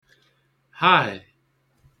Hi,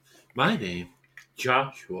 my name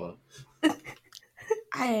Joshua.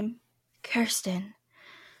 I'm Kirsten.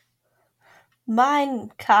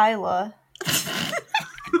 Mine, Kyla.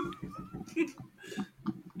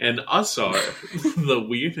 And us are the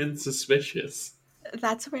Weird and Suspicious.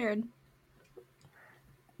 That's weird.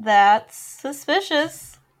 That's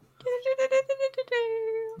suspicious.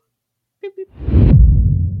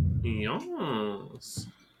 Yes.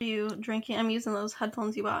 Are you drinking? I'm using those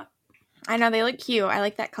headphones you bought. I know, they look cute. I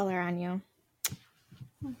like that color on you.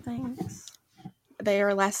 Thanks. They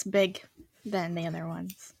are less big than the other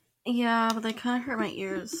ones. Yeah, but they kind of hurt my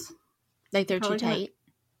ears. Like they're Probably too tight.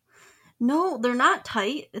 No, they're not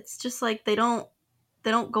tight. It's just like they don't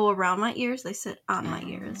go around my ears. They sit on my Oh.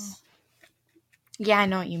 ears. Yeah, I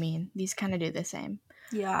know what you mean. These kind of do the same.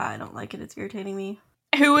 Yeah, I don't like it. It's irritating me.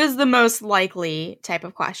 Who is the most likely type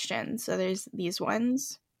of question? So there's these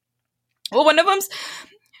ones. Well, one of them's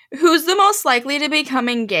who's the most likely to become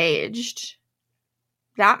engaged?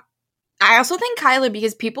 That I also think Kyla,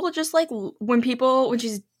 because people just like when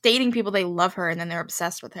she's dating people, they love her and then they're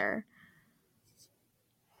obsessed with her.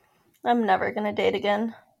 I'm never gonna date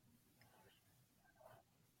again.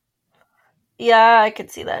 Yeah, I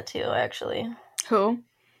could see that too, actually. Who?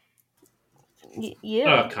 You.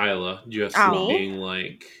 Kyla, just Oh. being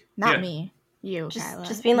like... Not yeah. me. You, Just- Kyla.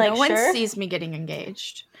 just being like, no one sure? sees me getting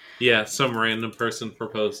engaged. Yeah, some random person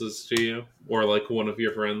proposes to you. Or like one of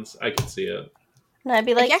your friends. I can see it. And I'd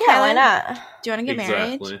be like, Yeah, yeah, why Kyla. not? Do you want to get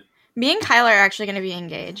Exactly. married? Me and Kyla are actually going to be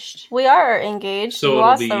engaged. We are engaged. So you it'll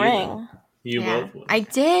lost be the even. ring. You Yeah, both will. I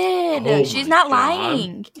did. Oh She's my not God.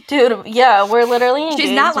 lying. Dude, yeah, we're literally engaged.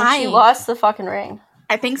 She's not and she lying. lost the fucking ring.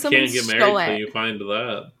 I think someone Can't get stole married till it. you find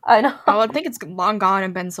that. I know. Oh, I think it's long gone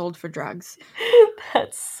and been sold for drugs.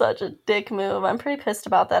 That's such a dick move. I'm pretty pissed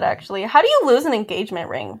about that, actually. How do you lose an engagement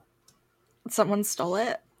ring? Someone stole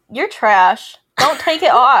it. You're trash. Don't take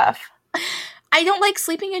it off. I don't like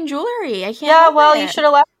sleeping in jewelry. I can't. Yeah, help well, it. you should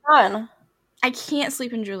have left it on. I can't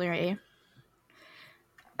sleep in jewelry.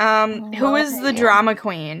 Who Well, is the yeah. drama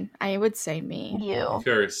queen? I would say me. You.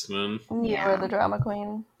 Kirsten. You Yeah. are the drama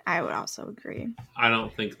queen. I would also agree. I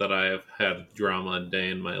don't think that I have had drama a day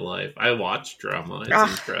in my life. I watch drama. It's Ugh.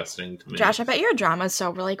 interesting to me. Josh, I bet your drama is so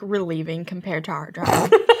like relieving compared to our drama.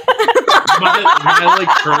 my like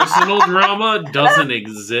personal drama doesn't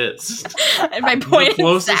exist. And my point The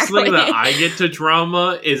closest exactly. thing that I get to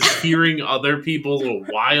drama is hearing other people's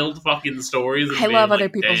wild fucking stories. And I being love like, other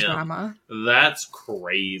people's "Damn, drama. That's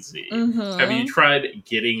crazy. Mhm. Have you tried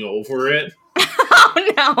getting over it?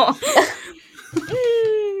 Oh no.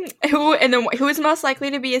 Who is most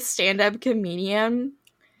likely to be a stand-up comedian?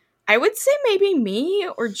 I would say maybe me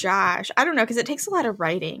or Josh. I don't know, because it takes a lot of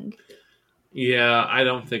writing. Yeah, I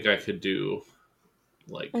don't think I could do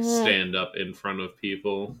like Mhm. stand up in front of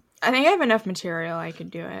people. I think I have enough material I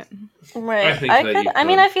could do it. Right. I think that you I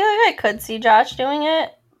mean, could. I feel like I could see Josh doing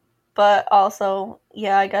it, but also,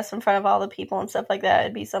 yeah, I guess in front of all the people and stuff like that,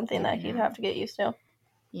 it'd be something that he'd Yeah. have to get used to.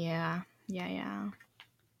 Yeah.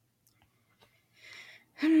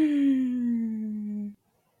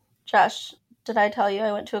 Josh, did I tell you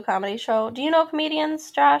I went to a comedy show? Do you know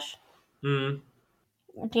comedians, Josh? Hmm.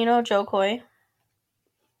 Do you know Joe Coy?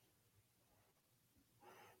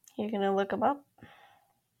 You're gonna look him up?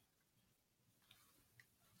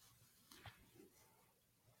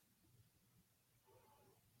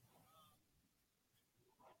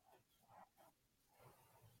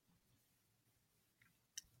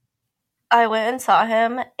 I went and saw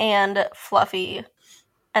him, and Fluffy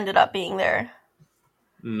ended up being there.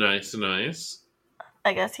 Nice, nice.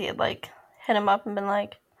 I guess he had, like, hit him up and been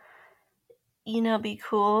like, it'd be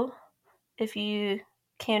cool if you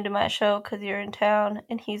came to my show because you're in town.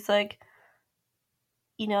 And he's like,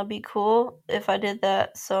 it'd be cool if I did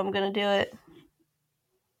that, so I'm gonna do it.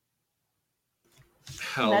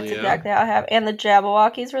 Hell And that's yeah. exactly how it happened. And the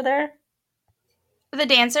Jabberwockies were there. The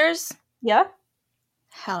dancers? Yeah,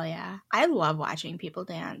 Hell yeah. I love watching people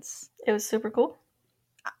dance. it was super cool.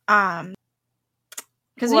 Because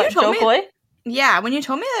you What, told Joe me, Coy? yeah, when you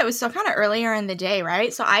told me that it was still kind of earlier in the day,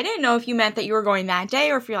 right? So I didn't know if you meant that you were going that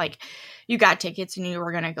day or if you're like, you got tickets and you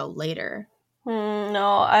were gonna go later.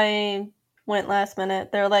 No, I went last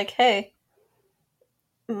minute. They're like, hey,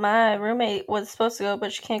 my roommate was supposed to go,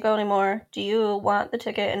 but she can't go anymore. Do you want the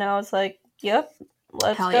ticket? And I was like, yep,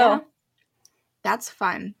 let's Hell go. yeah. That's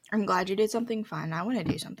fun. I'm glad you did something fun. I want to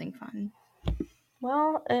do something fun.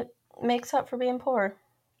 Well, it makes up for being poor.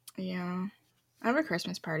 Yeah. I have a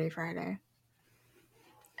Christmas party Friday.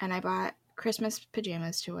 And I bought Christmas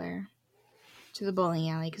pajamas to wear to the bowling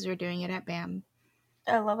alley because we're doing it at BAM.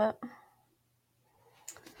 I love it.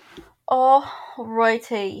 Oh,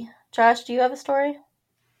 righty. Josh, do you have a story?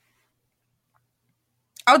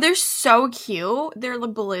 Oh, they're so cute. They're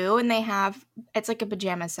blue, and it's like a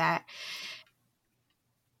pajama set.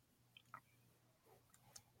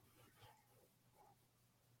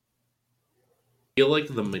 I feel like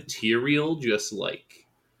the material just like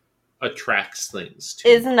attracts things to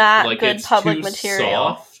Is me. not like good it's public too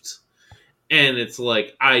material. soft, and it's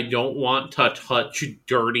like I don't want to touch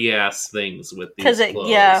dirty ass things with these 'Cause it- clothes.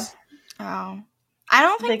 yeah. Oh. I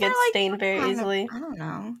don't They think get they're like stained very kind of- easily. I don't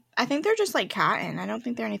know. I think they're just like cotton. I don't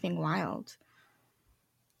think they're anything wild.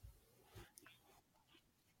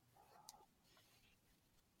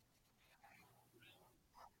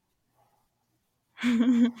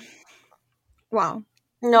 Well,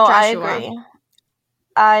 No, Joshua.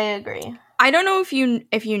 I agree. I don't know if you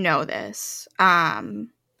know this,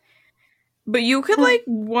 but you could like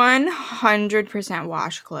 100%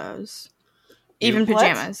 wash clothes, even You- What?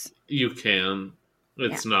 pajamas. You can.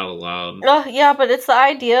 It's not allowed. Oh, yeah, but it's the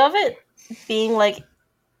idea of it being like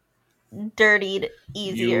dirtied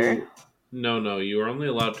easier. No, you are only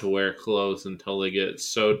allowed to wear clothes until they get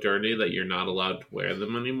so dirty that you're not allowed to wear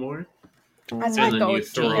them anymore. That's And why I then go you with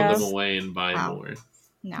throw jeans. them away and buy Wow. more.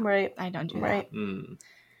 No, Right. I don't do Right. Mm.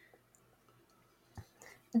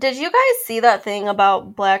 Did you guys see that thing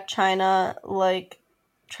about Black China like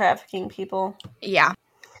trafficking people? that. Yeah.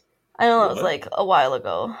 I know it was What? like a while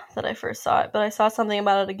ago that I first saw it, but I saw something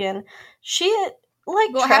about it again. She like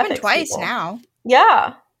Well, it happened traffics twice people. now.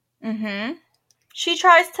 Yeah. Mm-hmm. She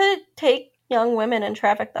tries to take young women and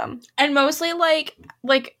traffic them. And mostly like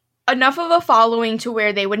enough of a following to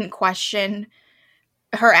where they wouldn't question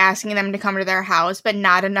her asking them to come to their house, but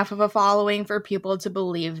not enough of a following for people to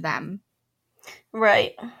believe them.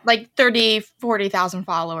 Right. Like 30, 40,000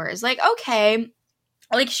 followers. Like, okay,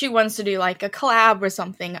 like she wants to do like a collab or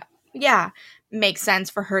something. Yeah, makes sense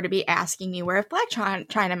for her to be asking me. Where if Black China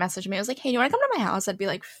messaged me, I was like, hey, do you want to come to my house? I'd be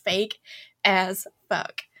like, fake as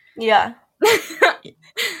fuck. Yeah.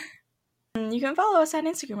 You can follow us on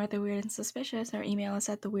Instagram at The Weird and Suspicious, or email us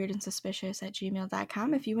at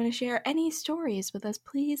theweirdandsuspicious@gmail.com. If you want to share any stories with us,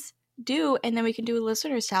 please do, and then we can do a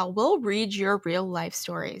listener's tale. We'll read your real life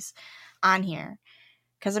stories on here,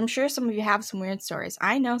 because I'm sure some of you have some weird stories.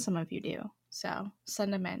 I know some of you do, so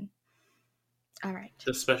send them in. All right.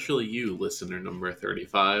 Especially you, listener number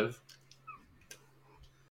 35.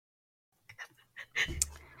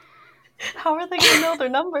 How are they gonna know their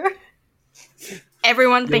number?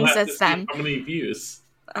 Everyone You'll thinks have to it's see them. How many views?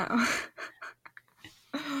 Oh.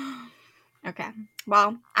 Okay.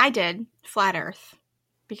 Well, I did Flat Earth,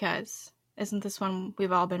 because isn't this one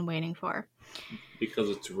we've all been waiting for? Because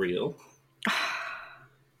it's real.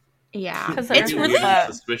 Yeah. 'Cause It's Earth Weird really is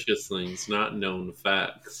flat. suspicious things, not known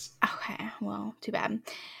facts. okay. Well, too bad.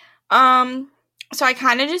 So I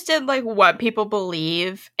kind of just did like what people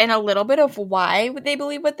believe and a little bit of why they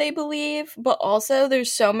believe what they believe, but also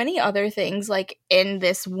there's so many other things like in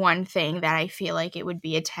this one thing that I feel like it would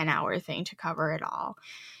be a 10-hour thing to cover it all.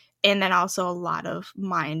 And then also a lot of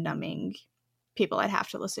mind-numbing people I'd have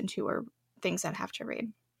to listen to or things I'd have to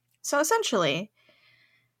read. So essentially,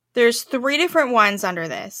 there's 3 different ones under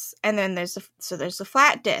this, and then there's the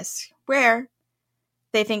flat disk where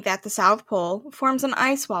they think that the South Pole forms an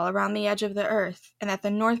ice wall around the edge of the Earth, and that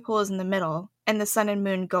the North Pole is in the middle, and the sun and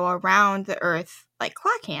moon go around the Earth like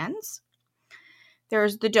clock hands.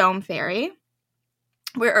 There's the dome theory,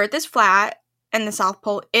 where Earth is flat, and the South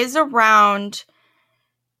Pole is around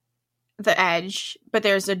the edge, but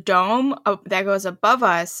there's a dome that goes above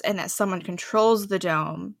us, and that someone controls the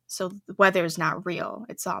dome, so the weather is not real.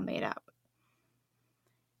 It's all made up.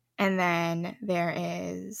 And then there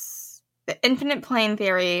is the infinite plane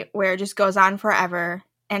theory, where it just goes on forever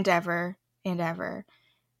and ever and ever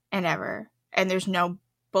and ever, and there's no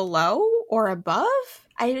below or above.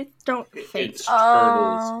 I don't think. It's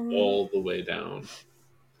turtles all the way down.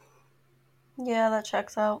 Yeah, that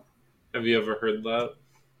checks out. Have you ever heard that?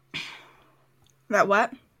 That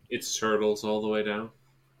what? It's turtles all the way down.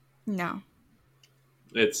 No.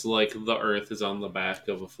 It's like the Earth is on the back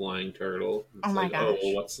of a flying turtle. It's Oh my like, gosh. oh,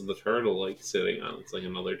 well, what's the turtle like sitting on? It's like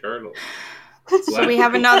another turtle. So we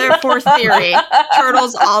have another fourth theory.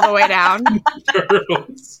 Turtles all the way down.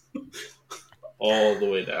 Turtles all the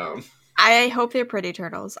way down. I hope they're pretty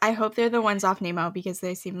turtles. I hope they're the ones off Nemo, because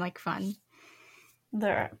they seem like fun.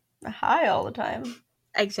 They're high all the time.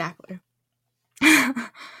 Exactly.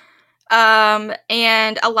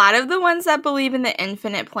 And a lot of the ones that believe in the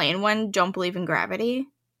infinite plane one don't believe in gravity,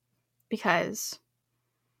 because,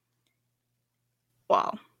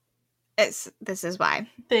 well, this is why.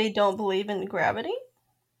 They don't believe in gravity?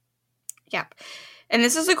 Yep. And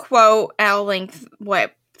this is a quote, and I'll link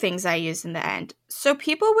what things I used in the end. So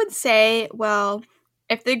people would say, well,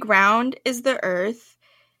 if the ground is the earth,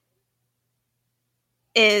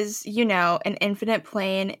 is, an infinite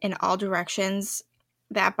plane in all directions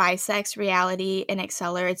that bisects reality and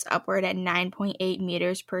accelerates upward at 9.8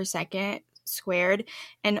 meters per second squared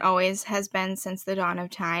and always has been since the dawn of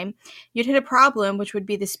time, you'd hit a problem, which would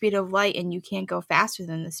be the speed of light, and you can't go faster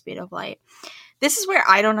than the speed of light. This is where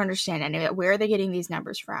I don't understand any of it. Where are they getting these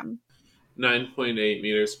numbers from? 9.8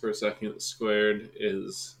 meters per second squared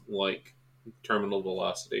is like terminal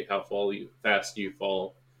velocity, how fast you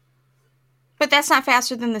fall. But that's not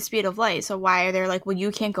faster than the speed of light, so why are they like, well,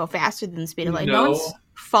 you can't go faster than the speed of light? No one's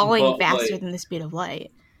falling faster than the speed of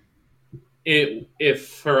light. If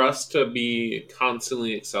for us to be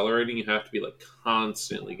constantly accelerating, you have to be like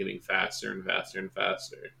constantly getting faster and faster and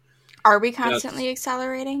faster. Are we constantly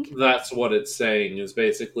accelerating? That's what it's saying, is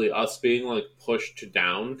basically us being like pushed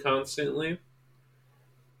down constantly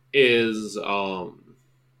is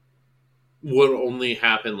would only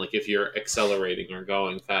happen like if you're accelerating or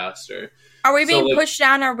going faster. Are we being pushed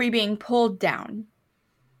down or are we being pulled down?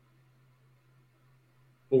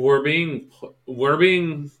 We're being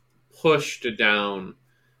pushed down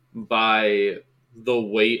by the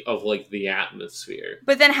weight of like the atmosphere.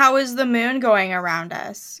 But then how is the moon going around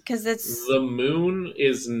us? Because the moon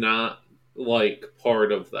is not like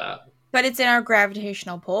part of that. But it's in our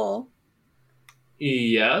gravitational pull.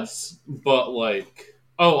 Yes, but like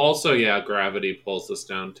also gravity pulls us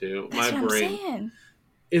down too. That's My what brain I'm saying.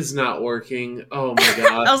 Is not working. Oh my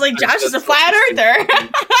god. I was like, Josh is a flat earther.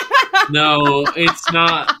 No, it's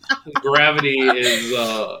not. Gravity is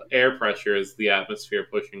air pressure is the atmosphere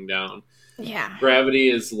pushing down. Yeah. Gravity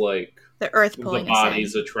is like the earth pulling the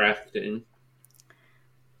body's attracting.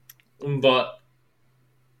 But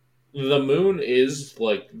the moon is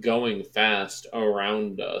like going fast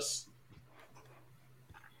around us.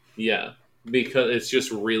 Yeah, because it's just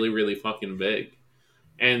really, really fucking big.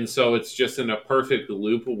 And so it's just in a perfect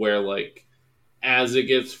loop where, like, as it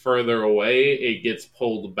gets further away, it gets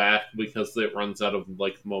pulled back because it runs out of,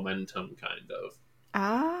 like, momentum, kind of.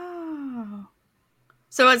 Oh.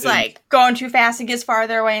 So it's like going too fast, it gets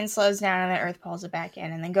farther away and slows down, and the Earth pulls it back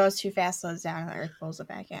in. And then goes too fast, slows down, and the Earth pulls it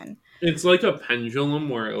back in. It's like a pendulum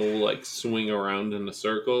where it will, like, swing around in a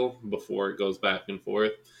circle before it goes back and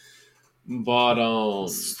forth. But,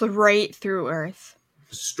 straight through Earth.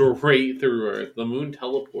 Straight through Earth. The moon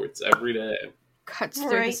teleports every day. Cuts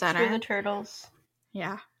through the center. Through the turtles.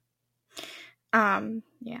 Yeah.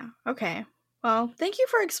 Yeah. Okay. Well, thank you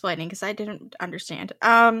for explaining, because I didn't understand.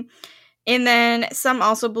 And then some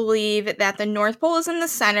also believe that the North Pole is in the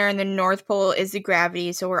center, and the North Pole is the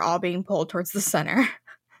gravity, so we're all being pulled towards the center.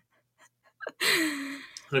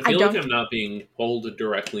 I feel like I'm not being pulled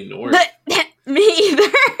directly north. Me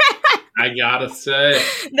either. I gotta say.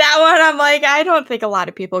 That one, I'm like, I don't think a lot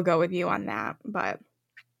of people go with you on that. But.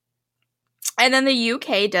 And then the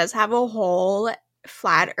UK does have a whole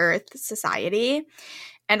flat earth society.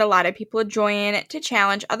 And a lot of people join to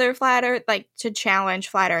challenge other flat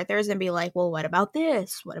earthers and be like, well, what about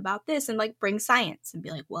this? What about this? And like bring science and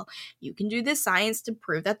be like, well, you can do this science to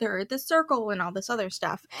prove that the earth is circle and all this other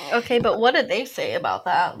stuff. Okay, but what did they say about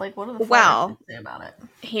that? Like, what did the flat earthers say about it?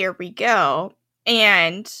 Here we go.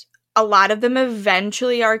 And a lot of them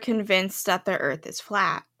eventually are convinced that the earth is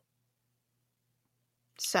flat.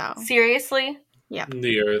 So. Seriously? Yeah.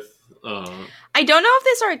 The earth. I don't know if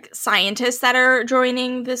these are scientists that are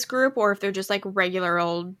joining this group or if they're just like regular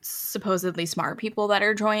old supposedly smart people that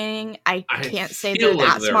are joining. I can't say they're like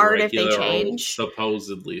that smart if they change.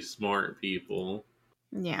 Supposedly smart people.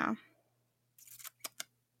 Yeah.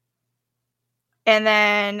 And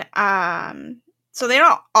then so they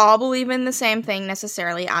don't all believe in the same thing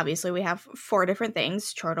necessarily. Obviously, we have 4 different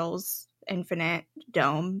things: turtles, infinite,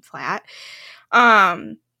 dome, flat.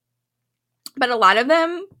 But a lot of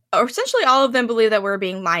them, or essentially all of them, believe that we're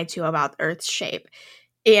being lied to about Earth's shape.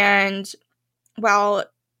 And, well,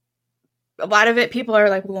 a lot of it, people are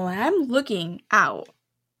like, well, I'm looking out.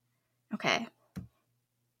 Okay.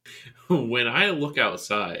 When I look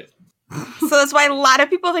outside. So that's why a lot of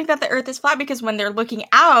people think that the Earth is flat, because when they're looking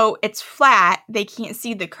out, it's flat. They can't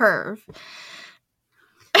see the curve.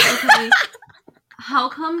 Okay. How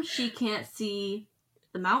come she can't see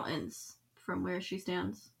the mountains from where she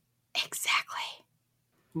stands? Exactly.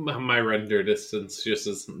 My render distance just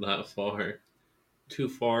isn't that far. Too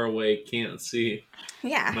far away, can't see.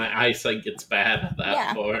 Yeah. My eyesight gets bad at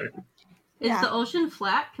that far. Is the ocean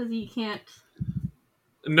flat because you can't...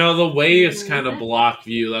 No, the waves kind of block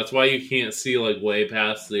view. That's why you can't see like way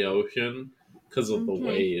past the ocean, because of the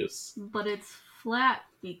waves. But it's flat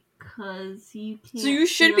because you can't... So you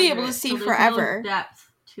should be able to see forever. No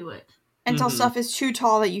depth to it. Until Mhm. stuff is too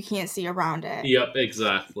tall that you can't see around it. Yep,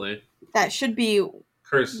 exactly. That should be...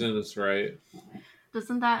 Kirsten is right.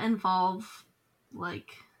 Doesn't that involve,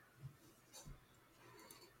 like,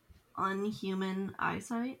 unhuman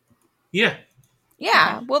eyesight? Yeah,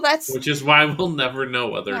 Yeah, well, that's... which is why we'll never know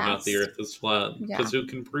whether or not the Yes. Earth is flat, because who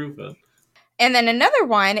can prove it? And then another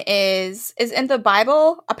one is in the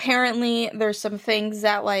Bible. Apparently, there's some things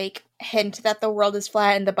that, like, hint that the world is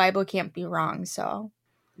flat, and the Bible can't be wrong, so...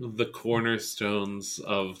 The cornerstones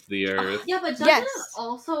of the Earth. Yeah, but doesn't Yes. it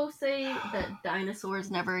also say that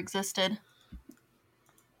dinosaurs never existed?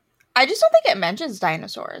 I just don't think it mentions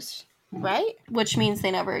dinosaurs, right? Which means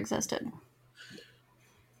they never existed.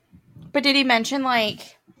 But did he mention,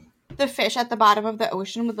 like, the fish at the bottom of the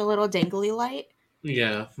ocean with the little dangly light?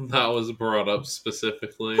 Yeah, that was brought up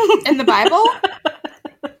specifically. In the Bible?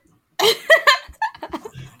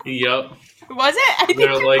 Yep. Was it? I think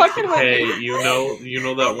They're you're like, fucking with hey, me. you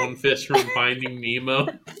know that one fish from Finding Nemo?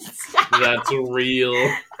 That's real.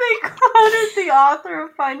 They quoted the author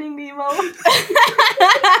of Finding Nemo.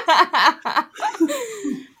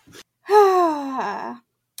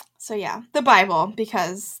 So yeah, the Bible,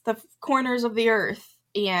 because the corners of the earth,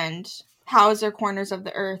 and how is there corners of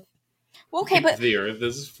the earth? Well, okay, but The Earth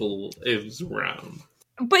is round.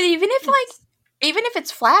 even if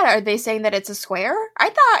it's flat, are they saying that it's a square? I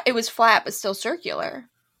thought it was flat but still circular.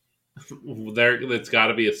 It's got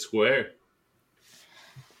to be a square.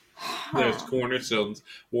 There's cornerstones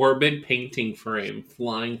or a big painting frame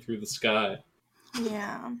flying through the sky.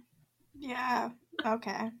 Yeah.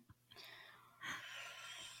 Okay.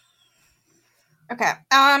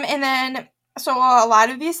 And then so a lot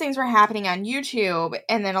of these things were happening on YouTube,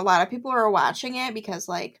 and then a lot of people were watching it because,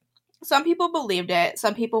 like, some people believed it,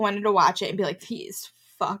 some people wanted to watch it and be like, these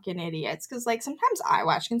fucking idiots. Because, like, sometimes I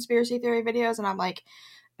watch conspiracy theory videos and I'm like,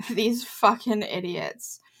 these fucking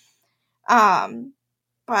idiots.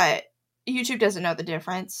 But YouTube doesn't know the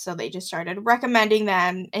difference, so they just started recommending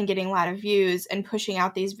them and getting a lot of views and pushing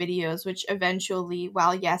out these videos, which eventually,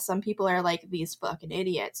 while yes, some people are like, these fucking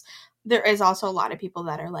idiots, there is also a lot of people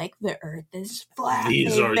that are like, the earth is flat.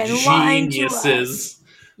 These They've are been lying to us. geniuses.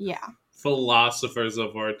 Yeah, Philosophers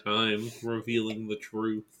of our time revealing the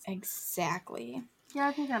truth. exactly. Yeah,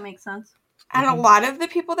 I think that makes sense. And a lot of the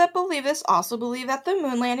people that believe this also believe that the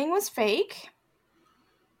moon landing was fake.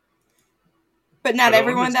 But not I don't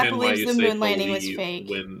everyone that understand why believes you the say moon landing was believe fake.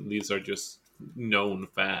 when these are just known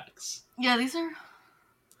facts. Yeah, these are...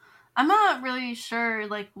 I'm not really sure,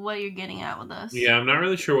 like, what you're getting at with this. Yeah, I'm not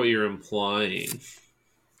really sure what you're implying.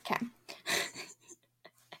 Okay.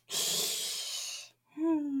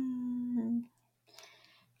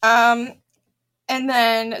 And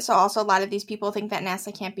then, so also a lot of these people think that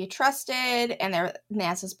NASA can't be trusted, and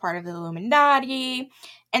NASA's part of the Illuminati,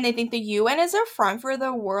 and they think the UN is a front for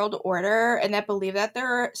the world order, and that believe that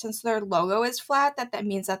since their logo is flat, that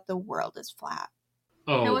means that the world is flat.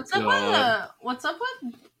 Oh, Hey, what's God. up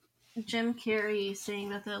with Jim Carrey saying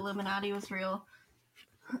that the Illuminati was real?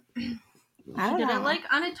 I don't He did know. it, like,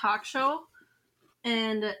 on a talk show,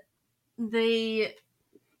 and they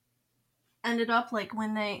ended up, like,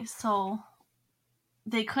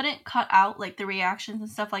 they couldn't cut out, like, the reactions and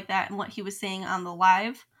stuff like that and what he was saying on the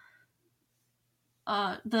live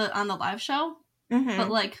on the live show. Mm-hmm. But,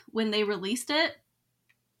 like, when they released it,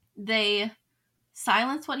 they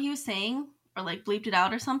silenced what he was saying or, like, bleeped it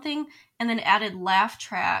out or something, and then added laugh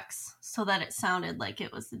tracks so that it sounded like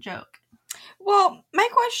it was a joke. Well, my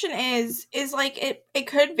question is like, it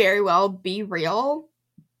could very well be real,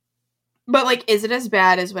 but, like, is it as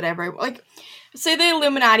bad as whatever? Like, say the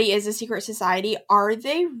Illuminati is a secret society, are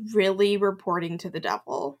they really reporting to the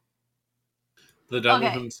devil? The devil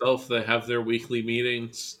Okay. himself, they have their weekly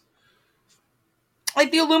meetings.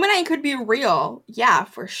 Like, the Illuminati could be real, yeah,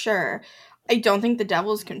 for sure. I don't think the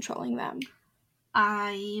devil's controlling them.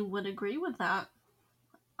 I would agree with that,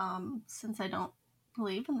 since I don't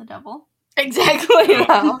believe in the devil. Exactly.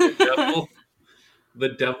 Well. The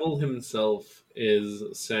devil himself is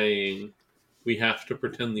saying we have to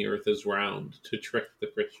pretend the earth is round to trick the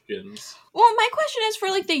Christians. Well, my question is for,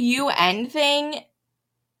 like, the UN thing.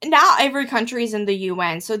 Not every country is in the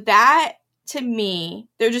UN, so that, to me,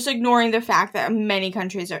 they're just ignoring the fact that many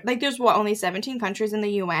countries are, like, there's only 17 countries in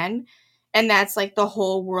the UN, and that's, like, the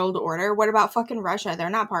whole world order. What about fucking Russia? They're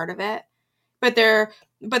not part of it. But they're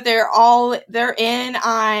in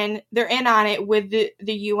on it with the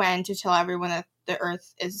UN to tell everyone that the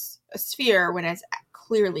earth is a sphere when it's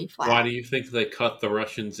clearly flat. Why do you think they cut the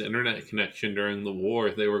Russians' internet connection during the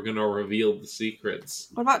war? They were going to reveal the secrets.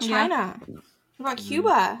 What about China? What about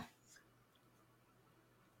Cuba?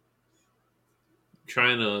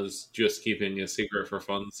 China is just keeping a secret for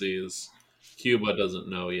funsies. Cuba doesn't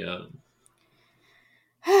know yet.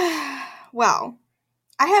 Well,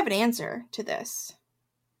 I have an answer to this.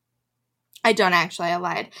 I don't actually, I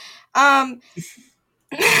lied.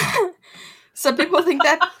 Some people think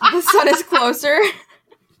that the sun is closer.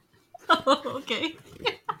 Oh, okay.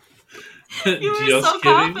 You were Just so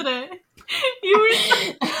kidding. confident. You were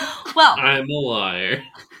so... Well, I'm a liar.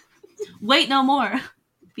 wait no more.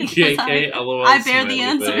 Because JK, LOL, I bear the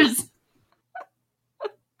smiley face. answers.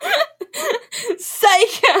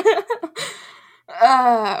 Psych!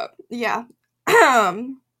 Yeah.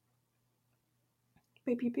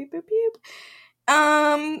 Beep, beep, beep, beep, beep.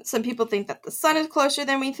 Some people think that the sun is closer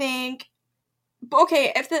than we think. But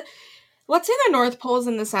okay, let's say the North Pole is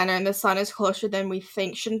in the center and the sun is closer than we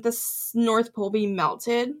think, shouldn't the North Pole be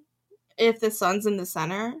melted if the sun's in the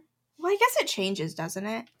center? Well, I guess it changes, doesn't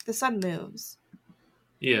it? The sun moves.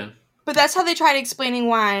 Yeah. But that's how they tried explaining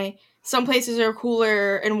why some places are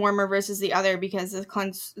cooler and warmer versus the other, because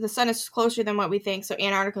the sun is closer than what we think, so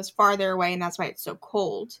Antarctica's farther away, and that's why it's so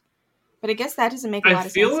cold. But I guess that doesn't make a lot I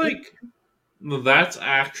of sense. feel like that's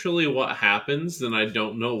actually what happens, and I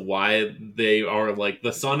don't know why they are like,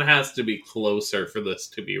 the sun has to be closer for this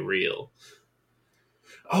to be real.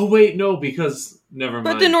 Oh, wait, no, because... Never mind.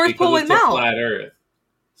 But the North Pole would it's a melt. flat Earth.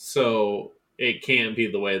 So it can't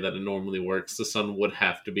be the way that it normally works. The sun would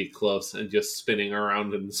have to be close and just spinning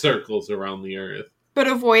around in circles around the Earth. But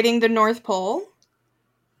avoiding the North Pole?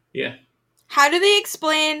 Yeah. How do they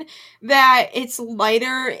explain that it's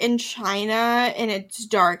lighter in China and it's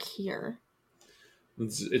dark here?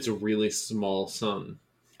 It's a really small sun.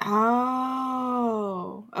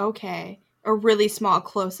 Oh, okay. A really small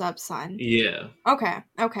close-up sun. Yeah. Okay.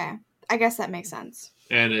 I guess that makes sense.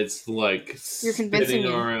 And it's like You're convincing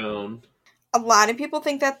spinning me. around. A lot of people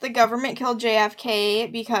think that the government killed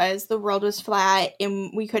JFK because the world was flat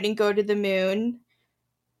and we couldn't go to the moon.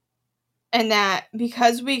 And that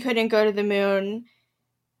because we couldn't go to the moon,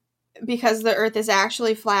 because the Earth is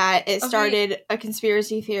actually flat, it started a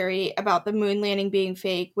conspiracy theory about the moon landing being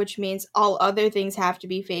fake, which means all other things have to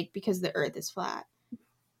be fake because the Earth is flat.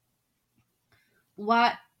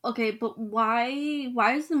 Why? Okay, but why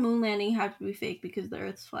does the moon landing have to be fake because the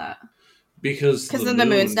Earth's flat? Because then the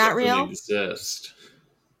moon's not doesn't real? exist.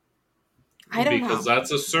 I don't know. Because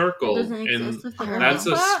that's a circle, It doesn't and exist if the that's Earth's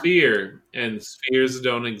a flat? sphere, and spheres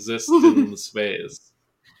don't exist in space.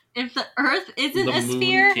 If the Earth isn't The a moon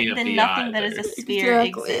sphere, can't then be nothing that is a either. sphere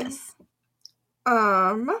Exactly. exists.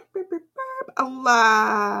 A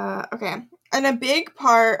lot. Okay. And a big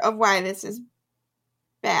part of why this is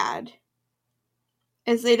bad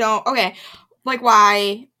is they don't. Okay. Like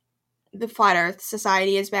why the Flat Earth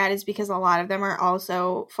Society is bad is because a lot of them are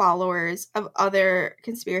also followers of other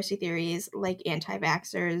conspiracy theories, like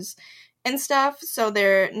anti-vaxxers and stuff. So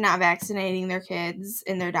they're not vaccinating their kids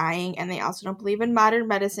and they're dying. And they also don't believe in modern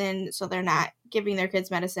medicine. So they're not giving their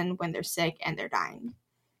kids medicine when they're sick and they're dying.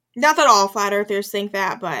 Not that all flat earthers think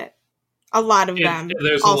that, but a lot of them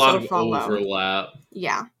There's also a lot of follow. overlap.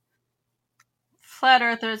 Yeah. Flat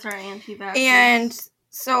Earthers are anti-vaxxers. And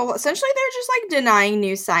so essentially they're just like denying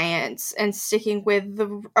new science and sticking with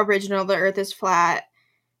the original, the Earth is flat,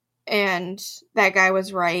 and that guy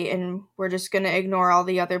was right, and we're just going to ignore all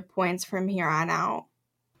the other points from here on out.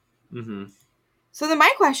 Mm-hmm. So then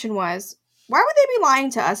my question was, why would they be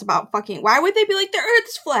lying to us about why would they be like, the Earth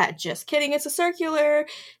is flat? Just kidding, it's a circular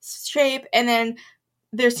shape. And then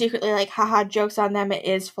they're secretly like, haha, joke's on them, it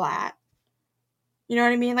is flat. You know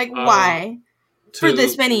what I mean? Like, why? For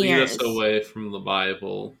this many years. Lead us away from the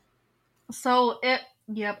Bible. So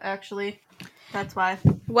yep, actually, that's why.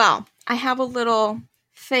 Well, I have a little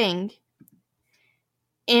thing,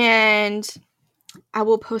 and I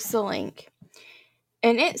will post the link.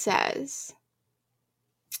 And it says,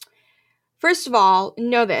 first of all,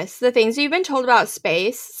 know this. The things you've been told about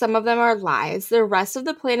space, some of them are lies. The rest of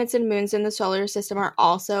the planets and moons in the solar system are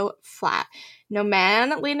also flat. No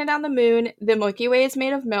man landed on the moon. The Milky Way is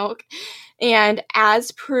made of milk. And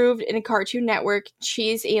as proved in a Cartoon Network,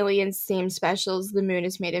 cheese aliens seem special as the moon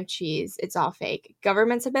is made of cheese. It's all fake.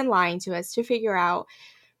 Governments have been lying to us to figure out,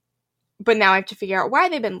 but now I have to figure out why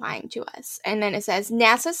they've been lying to us. And then it says,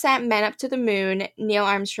 NASA sent men up to the moon, Neil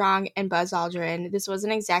Armstrong and Buzz Aldrin. This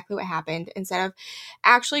wasn't exactly what happened. Instead of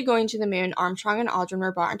actually going to the moon, Armstrong and Aldrin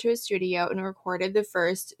were brought into a studio and recorded the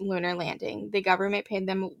first lunar landing. The government paid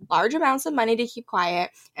them large amounts of money to keep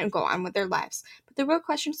quiet and go on with their lives. But the real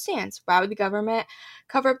question stands. Why would the government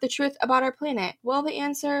cover up the truth about our planet? Well, the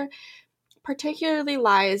answer particularly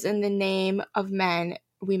lies in the name of men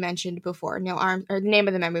we mentioned before, the name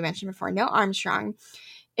of the men we mentioned before, Neil Armstrong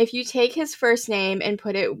If you take his first name and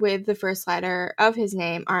put it with the first letter of his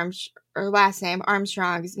name, last name,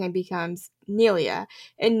 Armstrong's name becomes Nelia.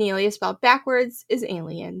 And Nelia spelled backwards is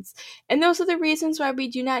aliens. And those are the reasons why we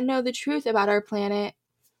do not know the truth about our planet.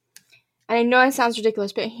 And I know it sounds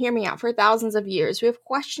ridiculous, but hear me out. For thousands of years, we have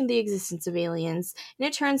questioned the existence of aliens. And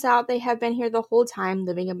it turns out they have been here the whole time,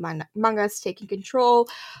 living among us, taking control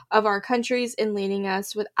of our countries and leading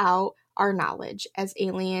us without our knowledge. As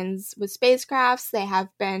aliens with spacecrafts, they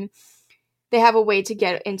have a way to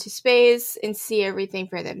get into space and see everything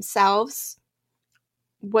for themselves.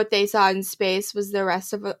 What they saw in space was the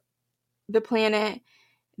rest of the planet,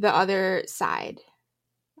 the other side.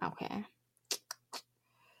 Okay.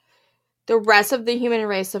 The rest of the human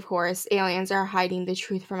race, of course, aliens are hiding the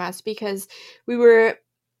truth from us because we were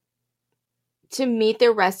to meet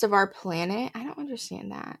the rest of our planet. I don't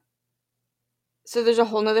understand that. So there's a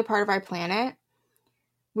whole nother part of our planet.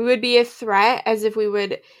 We would be a threat, as if we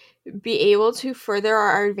would be able to further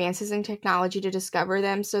our advances in technology to discover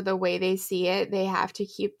them. So the way they see it, they have to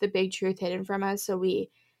keep the big truth hidden from us. So we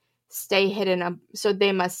stay hidden. So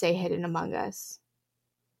they must stay hidden among us.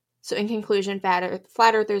 So in conclusion, flat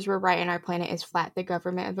earthers were right and our planet is flat. The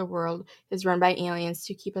government of the world is run by aliens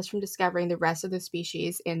to keep us from discovering the rest of the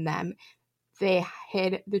species in them. They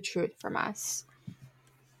hid the truth from us.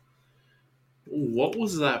 What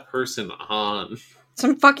was that person on?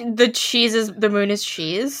 Some the moon is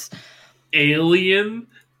cheese. Alien?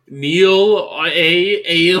 Alien?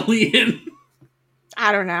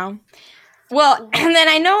 I don't know. Well, and then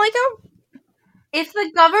I know if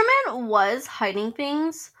the government was hiding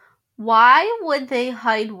things, why would they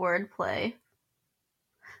hide wordplay?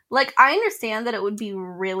 Like, I understand that it would be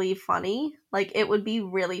really funny. Like, it would be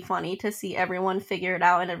really funny to see everyone figure it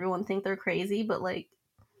out and everyone think they're crazy, but, like,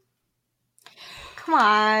 come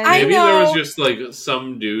on. Maybe there was just, like,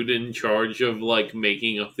 some dude in charge of, like,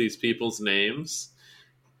 making up these people's names.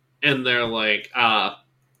 And they're like,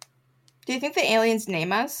 Do you think the aliens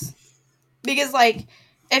name us? Because, like,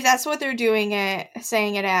 if that's what they're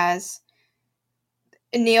saying it as,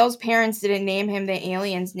 Neil's parents didn't name him, the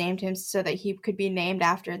aliens named him so that he could be named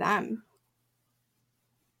after them.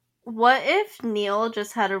 What if Neil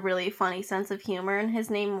just had a really funny sense of humor and his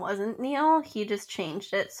name wasn't Neil? He just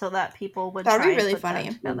changed it so that people would That'd try be really and put funny.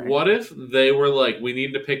 that together. What if they were like, we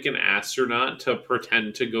need to pick an astronaut to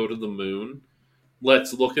pretend to go to the moon?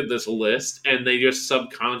 Let's look at this list. And they just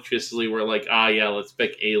subconsciously were like, yeah, let's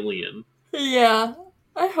pick alien. Yeah,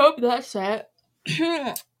 I hope that's it.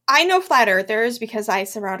 I know flat earthers because I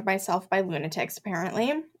surround myself by lunatics,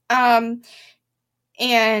 apparently. I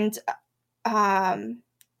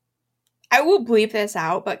will bleep this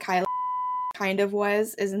out, but Kylo kind of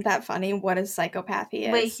was. Isn't that funny? What a psychopath he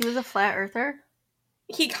is. Wait, he was a flat earther?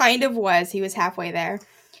 He kind of was. He was halfway there.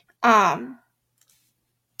 I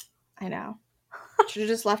know. Should have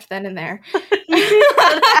just left then and there.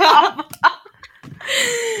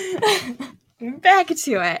 Back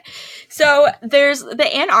to it. So there's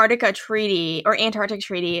the Antarctic Treaty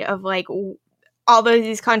of like all of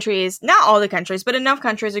these countries, not all the countries, but enough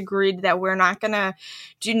countries agreed that we're not going to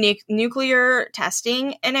do nuclear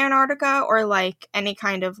testing in Antarctica or like any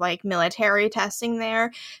kind of like military testing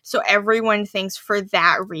there. So everyone thinks for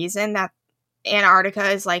that reason that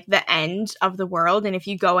Antarctica is like the end of the world. And if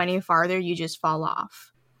you go any farther, you just fall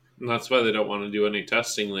off. And that's why they don't want to do any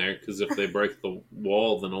testing there, because if they break the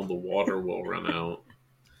wall, then all the water will run out.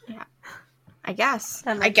 Yeah, I guess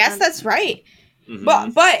sense. That's right.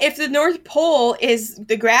 Mm-hmm. But if the North Pole is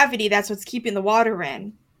the gravity, that's what's keeping the water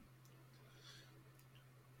in.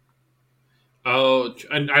 Oh,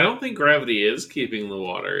 and I don't think gravity is keeping the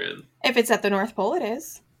water in. If it's at the North Pole, it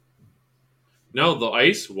is. No, the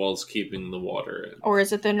ice wall's keeping the water in. Or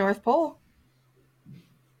is it the North Pole?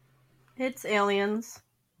 It's aliens.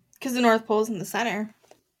 Because the North Pole's in the center.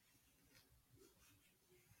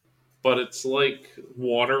 But it's like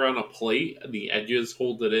water on a plate. The edges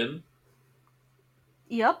hold it in.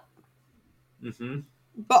 Yep. Mm-hmm.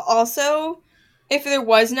 But also, if there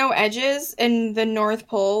was no edges and the North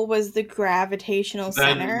Pole was the gravitational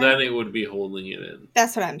center... Then it would be holding it in.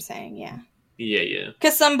 That's what I'm saying, yeah. Yeah.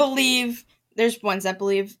 Because some believe... There's ones that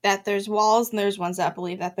believe that there's walls, and there's ones that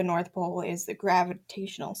believe that the North Pole is the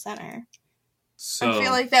gravitational center. So, I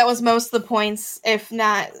feel like that was most of the points. If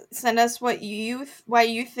not, send us why you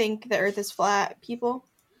think the Earth is flat, people.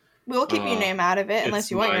 We'll keep your name out of it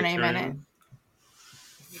unless you want your name in it.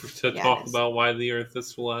 To talk about why the Earth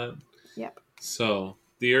is flat. Yep. So,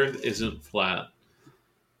 the Earth isn't flat.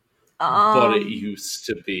 But it used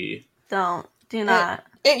to be. Do not.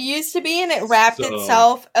 It used to be, and it wrapped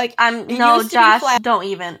itself like Josh, don't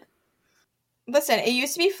even. Listen, it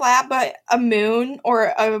used to be flat, but a moon or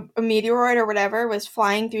a meteoroid or whatever was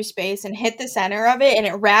flying through space and hit the center of it, and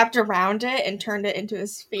it wrapped around it and turned it into a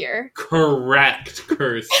sphere. Correct,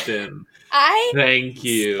 Kirsten. I Thank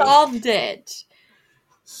you. solved it.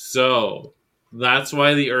 So, that's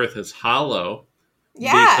why the Earth is hollow.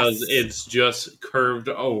 Yes. Because it's just curved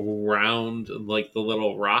around, like, the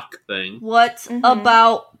little rock thing. What Mhm.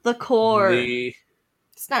 about the core?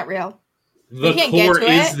 It's not real. The can't get core to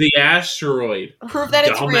is it. the asteroid. Prove that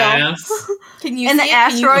it's Dumbass. real. Can you And see the it?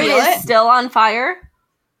 Can you asteroid feel is it? still on fire?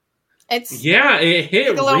 It's Yeah, it hit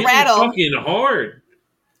Like a little really rattle. fucking hard.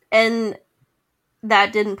 And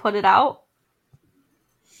that didn't put it out?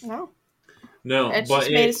 no. No, It's but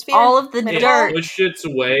just made a it sphere. All of the Made a dirt. pushed its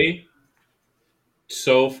way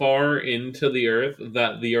so far into the Earth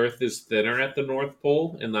that the Earth is thinner at the North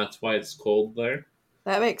Pole, and that's why it's cold there.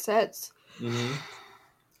 That makes sense. Mm-hmm.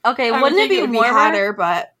 Okay, I would wouldn't it think be would warmer? hotter?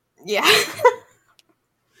 But yeah.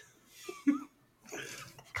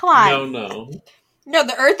 Come on. No. No,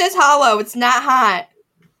 the Earth is hollow. It's not hot.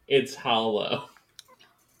 It's hollow,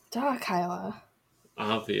 Duh, Kyla.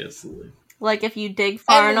 obviously. Like if you dig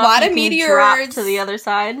far And a enough, lot you of can drop meteors- to the other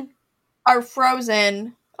side. Are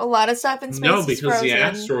frozen. A lot of stuff in space No, is because frozen. the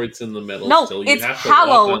asteroid's in the middle. No, still. You it's have to walk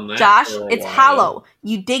hollow, on that Josh. for a It's while. hollow.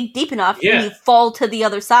 You dig deep enough Yeah. and you fall to the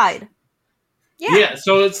other side. Yeah,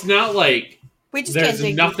 so it's not like We just can't there's dig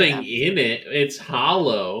deep nothing enough. in it. It's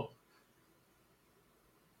hollow.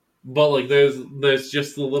 But like there's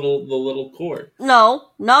just the little core. No.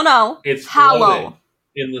 It's hollow. floating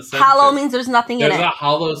in the center. Hollow means there's nothing there's in a it.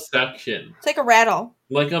 hollow section. It's like a rattle.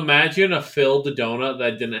 Like imagine a filled donut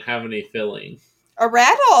that didn't have any filling. A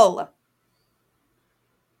rattle.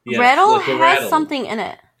 Yes, Rattle like a has rattle. something in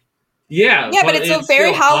it. Yeah, Yeah, but it's a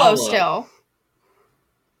very still hollow still.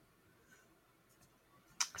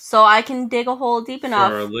 So I can dig a hole deep For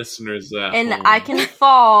enough our listeners at and home, I can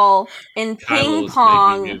fall in Kyla ping was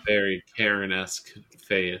pong making a very Karen-esque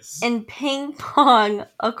face. and ping pong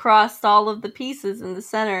across all of the pieces in the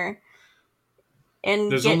center.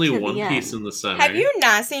 And There's get only to one the piece end. in the center. Have you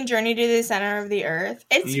not seen Journey to the Center of the Earth?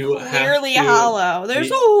 It's You have clearly to- hollow. There's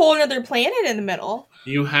you- a whole other planet in the middle.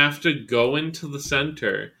 You have to go into the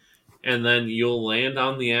center, and then you'll land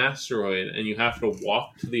on the asteroid, and you have to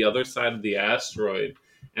walk to the other side of the asteroid,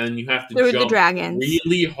 and you have to Through the jump dragons.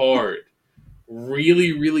 really hard,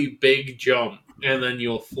 really big jump, and then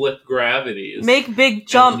you'll flip gravities. Make big and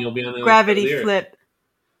jump, you'll be on the other gravity side of the flip.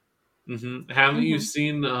 Mm-hmm. Haven't you Mhm.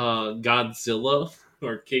 seen Godzilla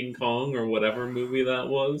or King Kong or whatever movie that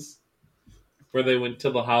was, where they went to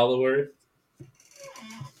the Hollow Earth?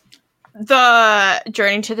 The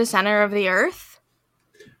Journey to the Center of the Earth?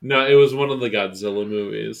 No, it was one of the Godzilla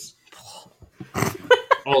movies.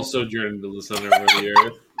 Also, Journey to the Center of the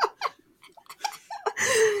Earth.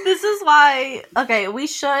 This is why we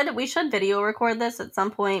should video record this at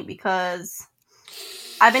some point because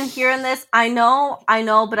I've been hearing this. I know,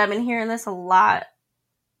 but I've been hearing this a lot.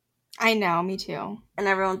 I know, me too. And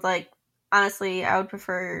everyone's like, honestly, I would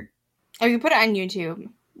prefer Oh, you put it on YouTube.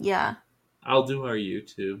 yeah. I'll do our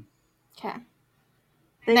YouTube. Okay.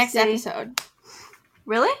 They Next say- episode.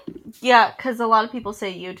 Really? Yeah, because a lot of people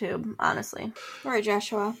say YouTube, honestly. All right,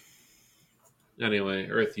 Joshua. Anyway,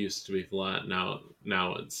 Earth used to be flat. Now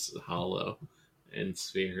it's hollow and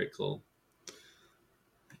spherical.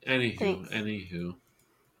 Thanks. Anywho.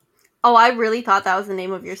 Oh, I really thought that was the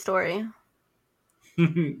name of your story.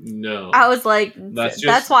 No. I was like, That's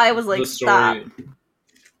that's why I was like, the stop. story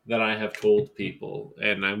that I have told people,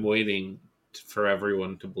 and I'm waiting for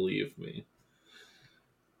everyone to believe me.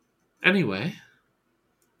 Anyway,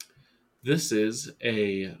 this is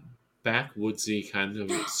a backwoodsy kind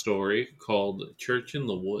of story called Church in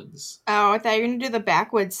the Woods. Oh, I thought you were going to do the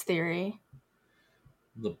backwoods theory.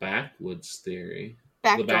 The backwoods theory.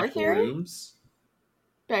 Back the door back theory? rooms.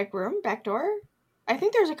 Back room? Back door? I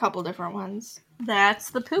think there's a couple different ones. That's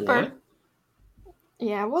the pooper. What?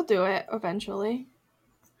 Yeah, we'll do it eventually.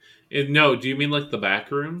 No, do you mean like the back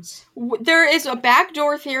rooms? There is a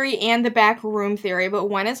backdoor theory and the back room theory, but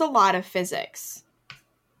one is a lot of physics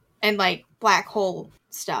and like black hole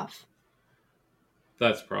stuff.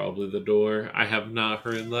 That's probably the door. I have not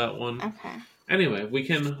heard that one. Okay. Anyway, we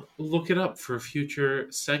can look it up for a future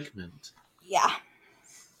segment. Yeah.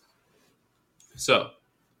 So,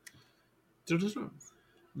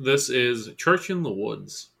 this is Church in the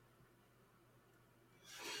Woods.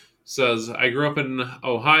 Says, I grew up in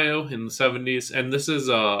Ohio in the 70s, and this is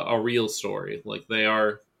a real story. Like, they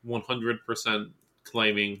are 100%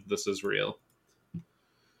 claiming this is real.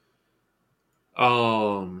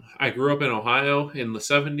 I grew up in Ohio in the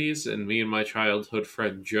 70s, and me and my childhood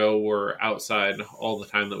friend Joe were outside all the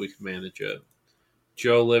time that we could manage it.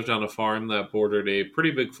 Joe lived on a farm that bordered a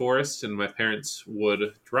pretty big forest, and my parents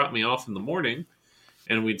would drop me off in the morning,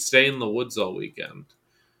 and we'd stay in the woods all weekend.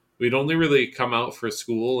 We'd only really come out for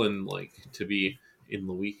school and like to be in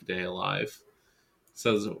the weekday alive.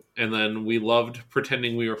 Says, and then we loved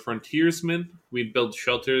pretending we were frontiersmen. We'd build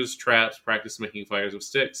shelters, traps, practice making fires with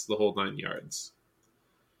sticks, the whole 9 yards.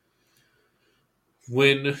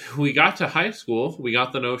 When we got to high school, we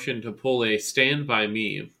got the notion to pull a Stand By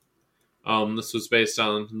Me. This was based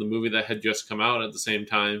on the movie that had just come out at the same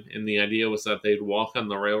time, and the idea was that they'd walk on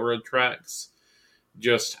the railroad tracks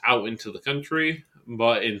just out into the country,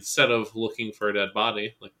 but instead of looking for a dead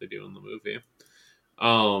body like they do in the movie,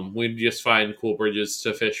 we'd just find cool bridges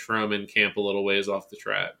to fish from and camp a little ways off the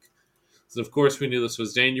track. So of course we knew this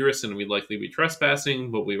was dangerous and we'd likely be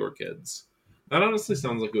trespassing, but we were kids. That honestly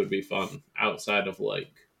sounds like it would be fun outside of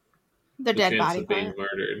like The dead chance body of being part.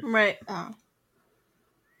 murdered. Right. Oh.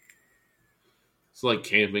 It's like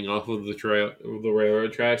camping off of the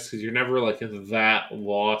railroad tracks because you're never like that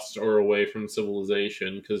lost or away from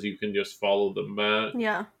civilization because you can just follow them back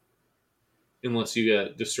Yeah. unless you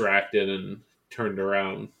get distracted and turned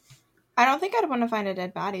around. I don't think I'd want to find a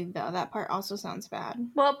dead body, though. That part also sounds bad.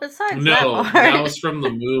 Well, besides No, that part, that was from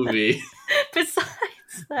the movie. besides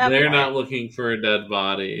that They're part. not looking for a dead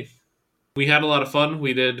body. We had a lot of fun.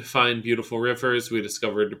 We did find beautiful rivers. We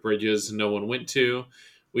discovered bridges no one went to.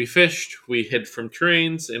 We fished, we hid from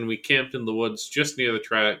trains, and we camped in the woods just near the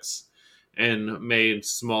tracks and made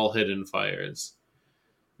small hidden fires.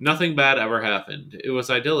 Nothing bad ever happened. It was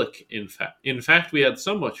idyllic, in fact. In fact, we had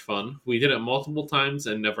so much fun. We did it multiple times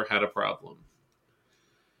and never had a problem.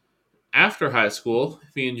 After high school,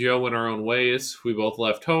 me and Joe went our own ways. We both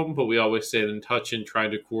left home, but we always stayed in touch and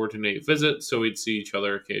tried to coordinate visits so we'd see each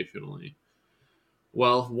other occasionally.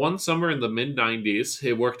 Well, one summer in the mid-90s,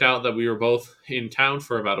 it worked out that we were both in town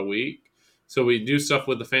for about a week, so we'd do stuff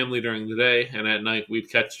with the family during the day, and at night we'd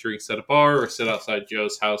catch drinks at a bar or sit outside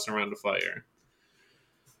Joe's house around a fire.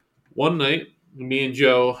 One night, me and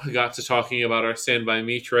Joe got to talking about our Stand By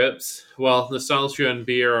Me trips. Well, nostalgia and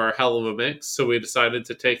beer are a hell of a mix, so we decided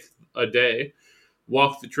to take a day,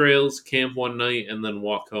 walk the trails, camp one night, and then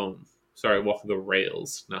walk home. Sorry, walk the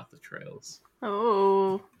rails, not the trails.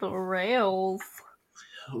 Oh, the rails.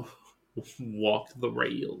 Walk the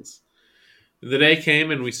rails. The day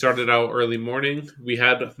came and we started out early morning. We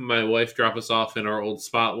had my wife drop us off in our old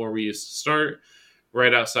spot where we used to start,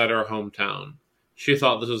 right outside our hometown. She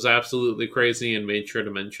thought this was absolutely crazy and made sure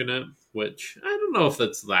to mention it, which I don't know if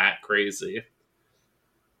that's that crazy.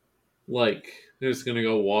 Like, they're just gonna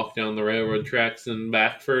go walk down the railroad tracks and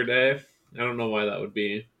back for a day. I don't know why that would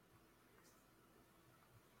be.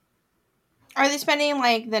 Are they spending,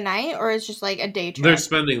 like, the night, or is just, like, a day trip? They're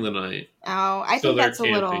spending the night. Oh, I so think they're that's a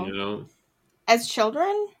camping, little... you know? As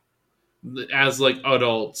children? As, like,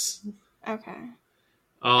 adults. Okay.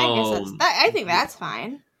 I think that's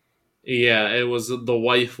fine. Yeah, it was the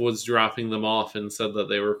wife was dropping them off and said that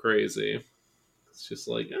they were crazy. It's just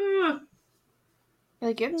like,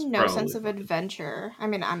 Like, you have It's no sense probably of adventure. I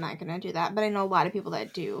mean, I'm not going to do that, but I know a lot of people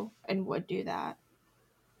that do and would do that.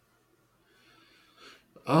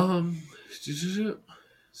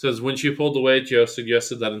 Says when she pulled away, Joe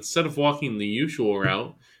suggested that instead of walking the usual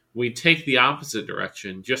route, we take the opposite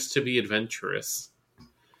direction just to be adventurous.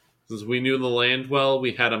 Since we knew the land well,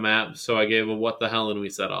 we had a map, so I gave a what the hell and we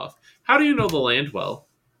set off. How do you know the land well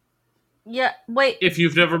Yeah, wait. if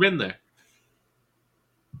you've never been there?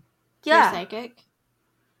 You're Yeah. psychic.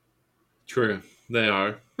 True, they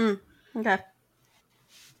are. Okay.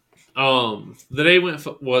 The day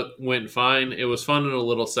went fine. It was fun and a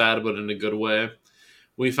little sad, but in a good way.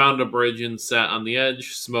 We found a bridge and sat on the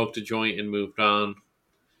edge, smoked a joint, and moved on.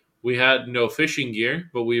 We had no fishing gear,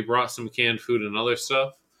 but we brought some canned food and other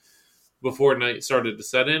stuff. Before night started to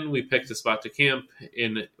set in, we picked a spot to camp.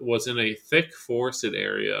 Was in a thick forested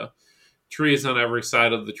area. Trees on every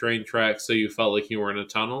side of the train track, so you felt like you were in a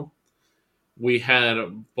tunnel. We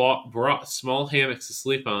had brought small hammocks to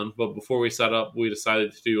sleep on, but before we set up, we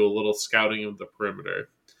decided to do a little scouting of the perimeter.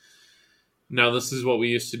 Now, this is what we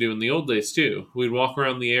used to do in the old days, too. We'd walk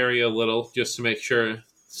around the area a little just to make sure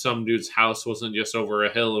some dude's house wasn't just over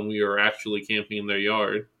a hill and we were actually camping in their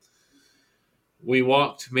yard. We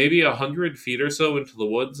walked maybe 100 feet or so into the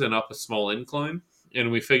woods and up a small incline,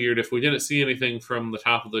 and we figured if we didn't see anything from the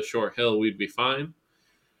top of the short hill, we'd be fine.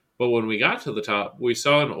 But when we got to the top, we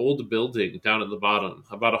saw an old building down at the bottom,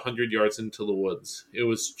 about 100 yards into the woods. It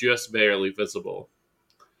was just barely visible.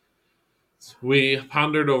 We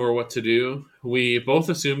pondered over what to do. We both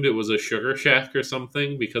assumed it was a sugar shack or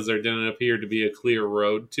something because there didn't appear to be a clear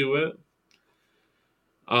road to it.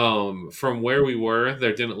 From where we were,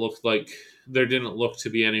 there didn't look to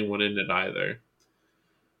be anyone in it either.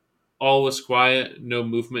 All was quiet, no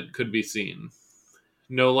movement could be seen.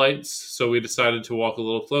 No lights, so we decided to walk a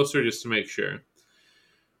little closer just to make sure.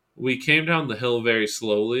 We came down the hill very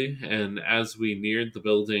slowly, and as we neared the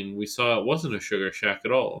building, we saw it wasn't a sugar shack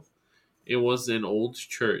at all. It was an old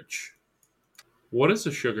church. What is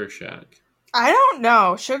a sugar shack? I don't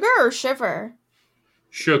know. Sugar or shiver?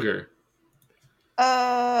 Sugar.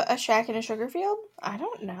 A shack in a sugar field? I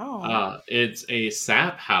don't know. It's a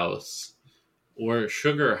sap house or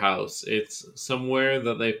sugar house. It's somewhere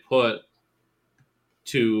that they put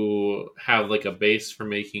to have like a base for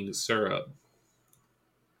making syrup.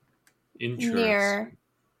 Interesting.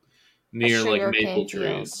 Near like maple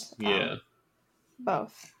trees. Field. Yeah.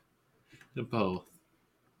 Both. Both.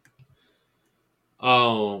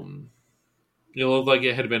 It looked like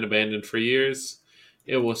it had been abandoned for years.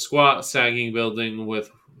 It was a squat, sagging building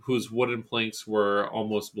with whose wooden planks were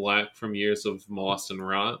almost black from years of moss and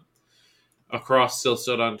rot. A cross still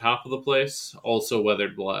stood on top of the place, also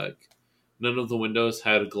weathered black. None of the windows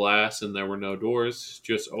had glass and there were no doors,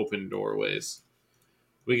 just open doorways.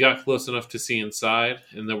 We got close enough to see inside,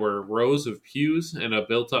 and there were rows of pews and a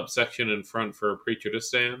built-up section in front for a preacher to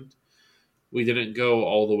stand. We didn't go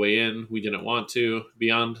all the way in. We didn't want to.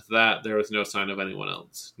 Beyond that, there was no sign of anyone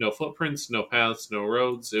else. No footprints, no paths, no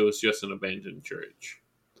roads. It was just an abandoned church.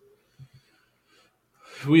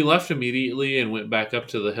 We left immediately and went back up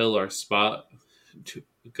to the hill, to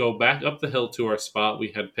our spot we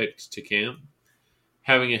had picked to camp.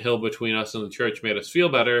 Having a hill between us and the church made us feel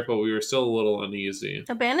better, but we were still a little uneasy.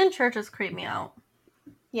 Abandoned churches creep me out.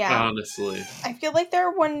 Yeah. Honestly. I feel like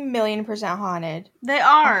they're 1,000,000% haunted. They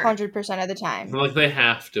are. 100% of the time. Like, they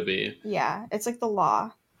have to be. Yeah, it's like the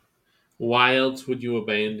law. Why else would you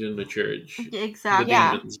abandon a church? Exactly.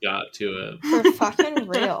 The demons got to it. For fucking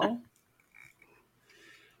real.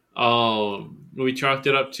 We chalked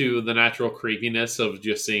it up to the natural creepiness of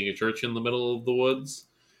just seeing a church in the middle of the woods.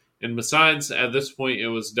 And besides, at this point it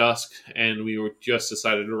was dusk, and we were just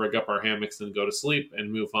decided to rig up our hammocks and go to sleep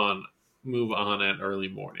and move on at early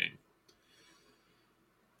morning.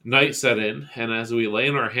 Night set in, and as we lay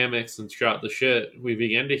in our hammocks and shot the shit, we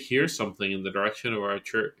began to hear something in the direction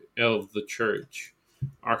of the church.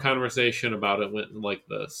 Our conversation about it went like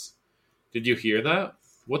this. Did you hear that?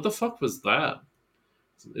 What the fuck was that?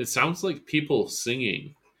 It sounds like people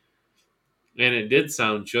singing. And it did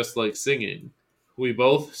sound just like singing. We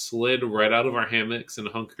both slid right out of our hammocks and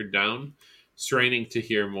hunkered down, straining to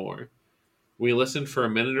hear more. We listened for a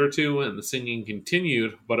minute or two, and the singing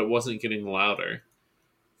continued, but it wasn't getting louder.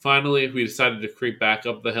 Finally, we decided to creep back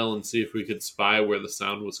up the hill and see if we could spy where the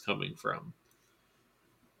sound was coming from.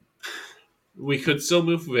 We could still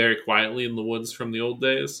move very quietly in the woods from the old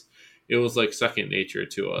days. It was like second nature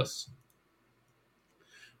to us.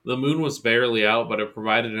 The moon was barely out, but it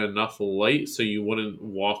provided enough light so you wouldn't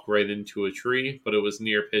walk right into a tree, but it was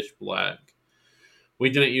near pitch black. We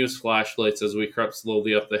didn't use flashlights as we crept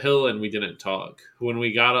slowly up the hill, and we didn't talk. When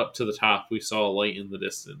we got up to the top, we saw a light in the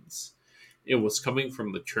distance. It was coming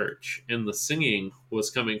from the church, and the singing was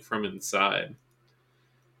coming from inside.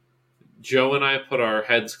 Joe and I put our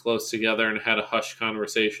heads close together and had a hushed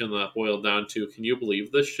conversation that boiled down to, can you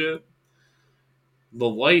believe this shit? The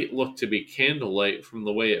light looked to be candlelight from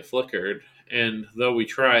the way it flickered, and though we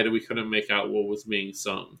tried, we couldn't make out what was being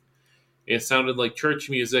sung. It sounded like church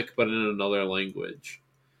music, but in another language.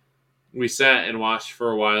 We sat and watched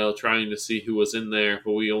for a while, trying to see who was in there,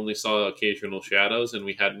 but we only saw occasional shadows, and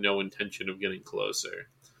we had no intention of getting closer.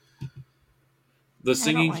 The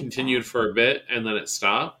singing continued for a bit, and then it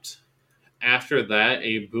stopped. After that,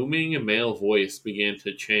 a booming male voice began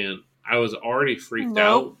to chant. I was already freaked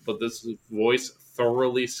out, but this voice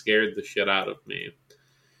thoroughly scared the shit out of me.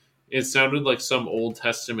 It sounded like some Old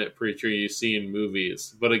Testament preacher you see in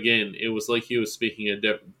movies, but again, it was like he was speaking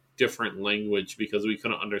a different language because we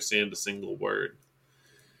couldn't understand a single word.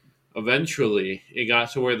 Eventually, it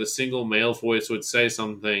got to where the single male voice would say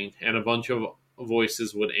something, and a bunch of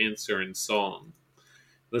voices would answer in song.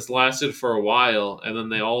 This lasted for a while, and then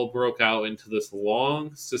they all broke out into this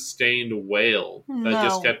long, sustained wail that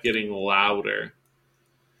just kept getting louder.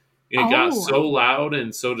 It got so loud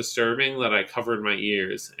and so disturbing that I covered my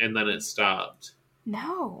ears, and then it stopped.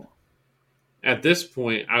 No. At this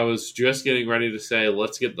point, I was just getting ready to say,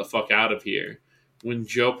 let's get the fuck out of here, when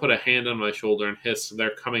Joe put a hand on my shoulder and hissed,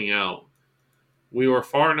 they're coming out. We were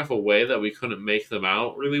far enough away that we couldn't make them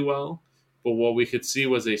out really well, but what we could see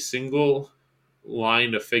was a single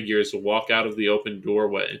line of figures walk out of the open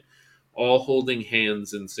doorway, all holding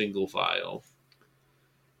hands in single file.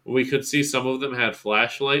 We could see some of them had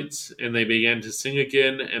flashlights, and they began to sing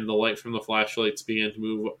again, and the light from the flashlights began to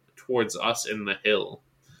move towards us in the hill.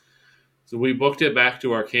 So we booked it back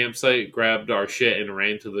to our campsite, grabbed our shit, and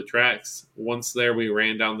ran to the tracks. Once there, we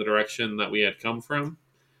ran down the direction that we had come from.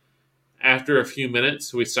 After a few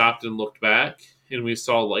minutes, we stopped and looked back, and we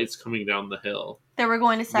saw lights coming down the hill. They were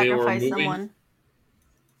going to sacrifice someone.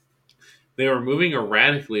 They were moving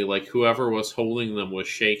erratically, like whoever was holding them was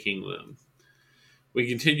shaking them. We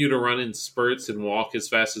continued to run in spurts and walk as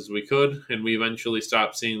fast as we could, and we eventually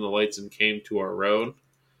stopped seeing the lights and came to our road.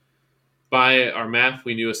 By our map,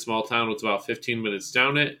 we knew a small town was about 15 minutes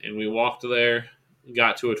down it, and we walked there,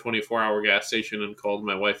 got to a 24-hour gas station, and called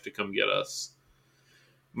my wife to come get us.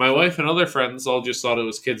 My wife and other friends all just thought it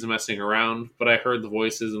was kids messing around, but I heard the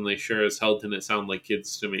voices, and they sure as hell didn't sound like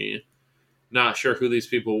kids to me. Not sure who these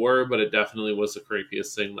people were, but it definitely was the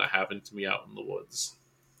creepiest thing that happened to me out in the woods.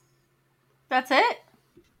 That's it?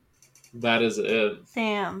 That is it.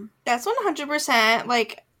 Damn. That's 100%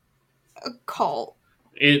 like a cult.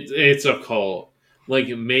 It's a cult. Like,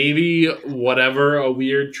 maybe whatever, a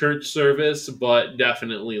weird church service, but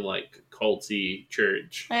definitely like culty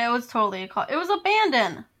church. It was totally a cult. It was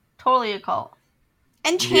abandoned. Totally a cult.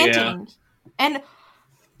 And chanting. And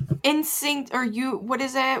instinct, or what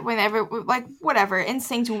is it? Whenever, like, whatever,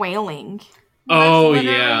 instinct wailing.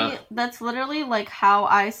 That's literally like how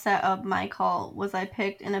I set up my cult, was I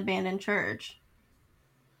picked an abandoned church.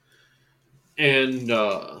 And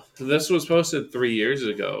this was posted 3 years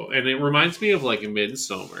ago, and it reminds me of like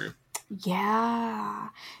Midsommar. Yeah.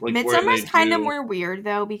 Like, Midsommar's kind of more weird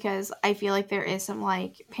though, because I feel like there is some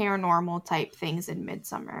like paranormal type things in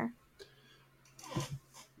Midsommar.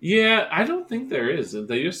 Yeah, I don't think there is.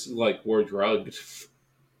 They just like were drugged.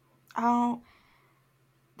 Oh,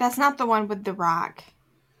 that's not the one with The Rock.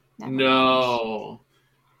 Never mind. No.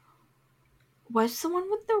 What's the one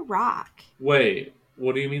with The Rock? Wait,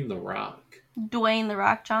 what do you mean The Rock? Dwayne The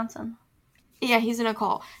Rock Johnson. Yeah, he's in a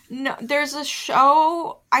cult. No, there's a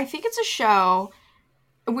show, I think it's a show,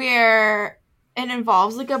 where it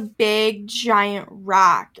involves like a big giant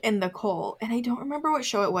rock in the cult. And I don't remember what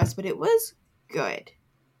show it was, but it was good.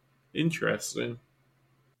 Interesting.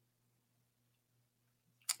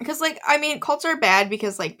 Because, like, I mean, cults are bad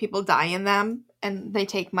because, like, people die in them and they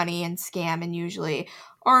take money and scam and usually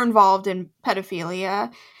are involved in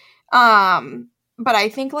pedophilia. But I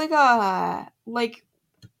think, like, I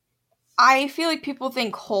feel like people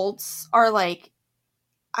think cults are, like,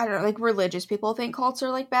 I don't know, like, religious people think cults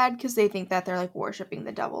are, like, bad because they think that they're, like, worshiping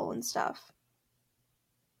the devil and stuff.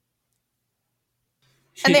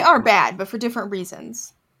 And they are bad, but for different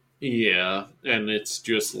reasons. Yeah, and it's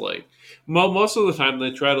just like, well, most of the time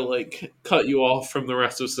they try to like cut you off from the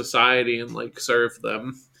rest of society and like serve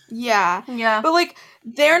them. Yeah. Yeah. But like,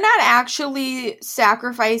 they're not actually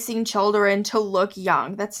sacrificing children to look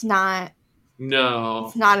young. That's not. No,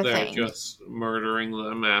 it's not a they're thing. just murdering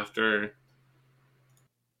them after.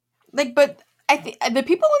 Like, but I think the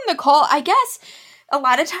people in the cult, I guess, a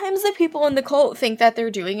lot of times the people in the cult think that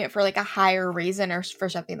they're doing it for like a higher reason or for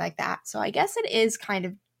something like that. So I guess it is kind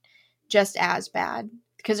of just as bad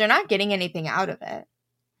because they're not getting anything out of it.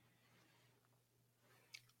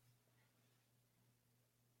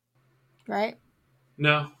 Right?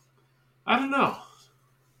 No, I don't know.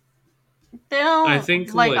 They don't, I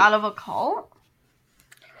think, like, like, out of a cult?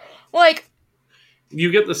 Like,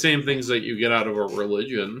 you get the same things that you get out of a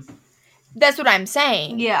religion. that's what I'm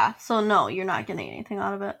saying. Yeah, so no, you're not getting anything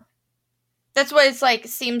out of it. That's what it's like.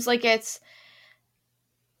 Seems like it's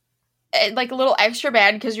like a little extra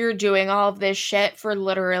bad because you're doing all of this shit for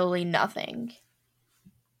literally nothing.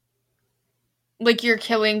 Like, you're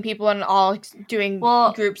killing people and all doing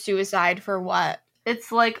group suicide for what?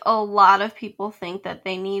 It's like a lot of people think that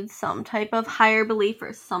they need some type of higher belief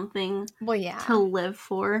or something to live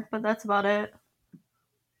for, but that's about it.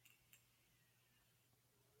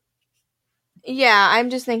 Yeah,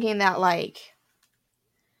 I'm just thinking that, like,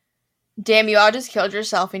 damn, you all just killed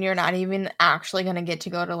yourself and you're not even actually going to get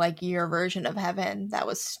to go to, like, your version of heaven. That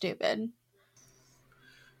was stupid.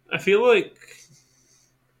 I feel like,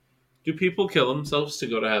 do people kill themselves to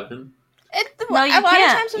go to heaven? No, a lot of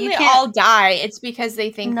times when they all die, it's because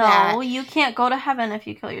they think that... No, you can't go to heaven if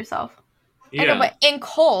you kill yourself. Yeah. I know, but in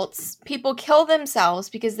cults, people kill themselves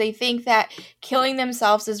because they think that killing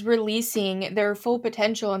themselves is releasing their full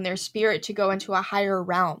potential and their spirit to go into a higher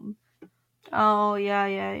realm. Oh,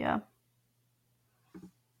 yeah.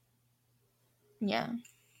 Yeah.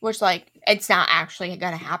 Which, like, it's not actually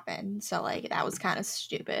gonna happen. So, like, that was kind of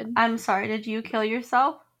stupid. I'm sorry, did you kill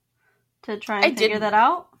yourself to try and figure that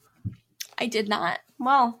out? I did not.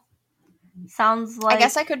 Well, sounds like I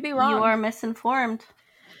guess I could be wrong. You are misinformed.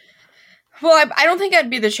 Well, I don't think I'd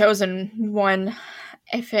be the chosen one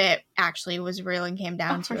if it actually was real and came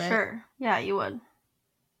down to for it. sure. Yeah, you would.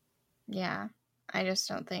 Yeah, I just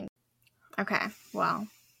don't think. Okay, well,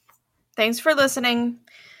 thanks for listening.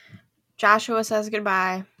 Joshua says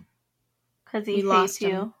goodbye. Because he We hates lost you.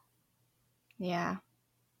 him. Yeah,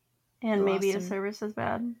 And We maybe lost his him. service is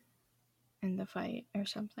bad. in the fight or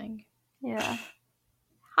something. Yeah.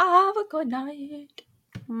 Have a good night.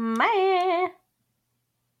 Bye.